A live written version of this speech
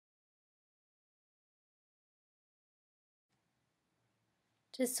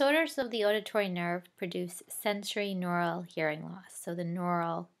Disorders of the auditory nerve produce sensory neural hearing loss, so the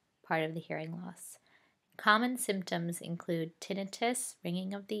neural part of the hearing loss. Common symptoms include tinnitus,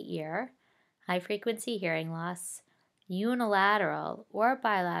 ringing of the ear, high frequency hearing loss, unilateral or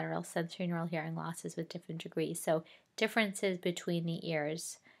bilateral sensory neural hearing losses with different degrees, so differences between the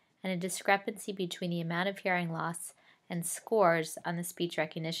ears, and a discrepancy between the amount of hearing loss and scores on the speech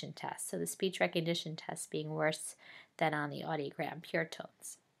recognition test, so the speech recognition test being worse than on the audiogram pure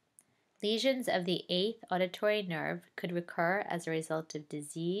tones. Lesions of the eighth auditory nerve could recur as a result of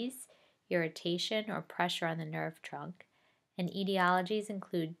disease, irritation, or pressure on the nerve trunk, and etiologies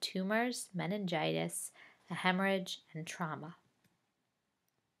include tumors, meningitis, a hemorrhage, and trauma.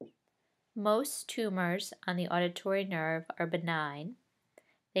 Most tumors on the auditory nerve are benign.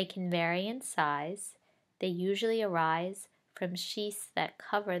 They can vary in size. They usually arise from sheaths that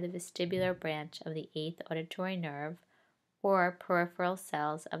cover the vestibular branch of the eighth auditory nerve or peripheral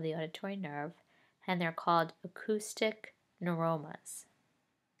cells of the auditory nerve, and they're called acoustic neuromas.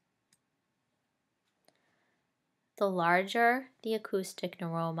 The larger the acoustic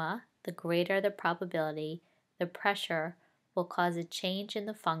neuroma, the greater the probability the pressure will cause a change in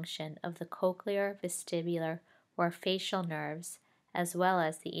the function of the cochlear, vestibular, or facial nerves, as well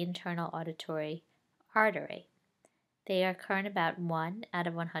as the internal auditory artery. They occur in about 1 out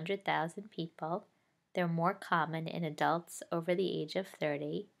of 100,000 people. They're more common in adults over the age of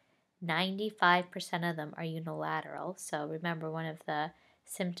 30. 95% of them are unilateral. So remember, one of the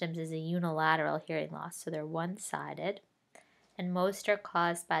symptoms is a unilateral hearing loss, so they're one-sided. And most are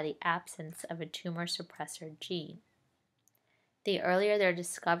caused by the absence of a tumor suppressor gene. The earlier they're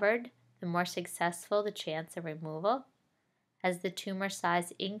discovered, the more successful the chance of removal. As the tumor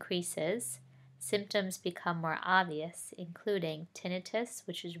size increases, symptoms become more obvious, including tinnitus,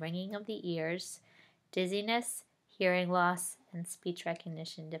 which is ringing of the ears, dizziness, hearing loss, and speech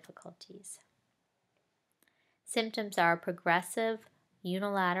recognition difficulties. Symptoms are progressive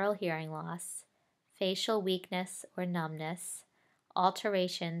unilateral hearing loss, facial weakness or numbness,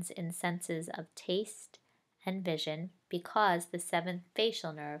 alterations in senses of taste and vision because the seventh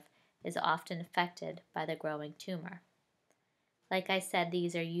facial nerve is often affected by the growing tumor. Like I said,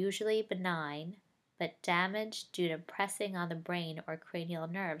 these are usually benign, but damage due to pressing on the brain or cranial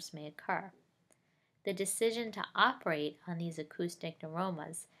nerves may occur. The decision to operate on these acoustic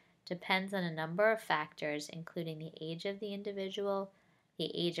neuromas depends on a number of factors, including the age of the individual,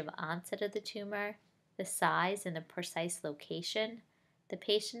 the age of onset of the tumor, the size and the precise location, the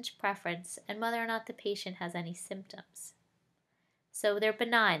patient's preference, and whether or not the patient has any symptoms. So they're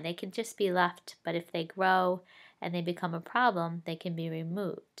benign, they can just be left, but if they grow and they become a problem, they can be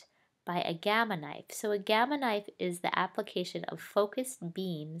removed by a gamma knife. So a gamma knife is the application of focused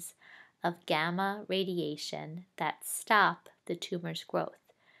beams of gamma radiation that stop the tumor's growth.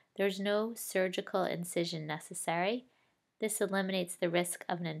 There's no surgical incision necessary. This eliminates the risk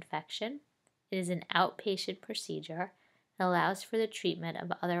of an infection. It is an outpatient procedure and allows for the treatment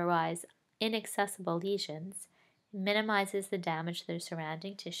of otherwise inaccessible lesions. It minimizes the damage to the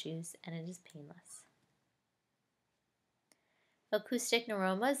surrounding tissues, and it is painless. Acoustic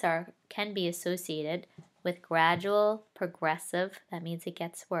neuromas can be associated with gradual, progressive, that means it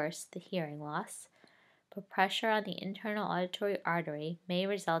gets worse, the hearing loss, but pressure on the internal auditory artery may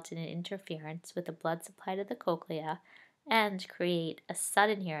result in an interference with the blood supply to the cochlea and create a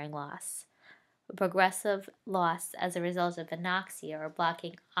sudden hearing loss, a progressive loss as a result of anoxia or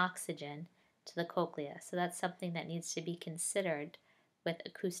blocking oxygen to the cochlea. So that's something that needs to be considered with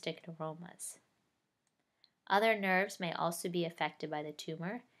acoustic neuromas. Other nerves may also be affected by the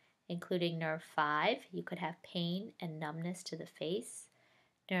tumor, including nerve 5. You could have pain and numbness to the face.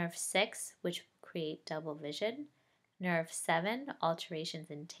 Nerve 6, which create double vision. Nerve 7, alterations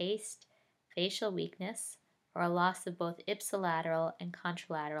in taste, facial weakness, or a loss of both ipsilateral and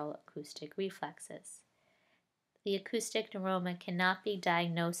contralateral acoustic reflexes. The acoustic neuroma cannot be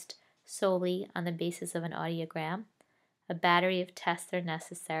diagnosed solely on the basis of an audiogram. A battery of tests are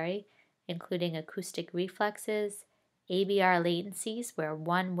necessary, including acoustic reflexes, ABR latencies, where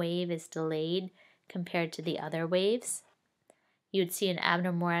one wave is delayed compared to the other waves. You'd see an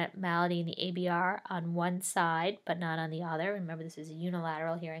abnormality in the ABR on one side, but not on the other. Remember, this is a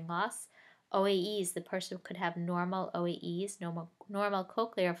unilateral hearing loss. OAEs, the person could have normal OAEs, normal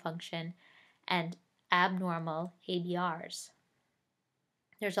cochlear function, and abnormal ABRs.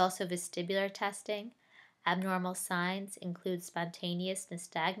 There's also vestibular testing. Abnormal signs include spontaneous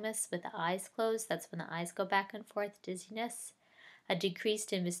nystagmus with the eyes closed, that's when the eyes go back and forth, dizziness, a decrease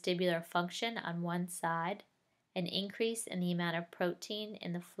in vestibular function on one side, an increase in the amount of protein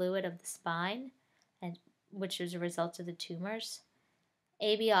in the fluid of the spine, which is a result of the tumors,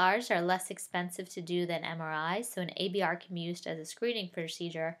 ABRs are less expensive to do than MRIs, so an ABR can be used as a screening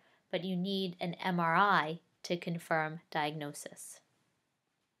procedure, but you need an MRI to confirm diagnosis.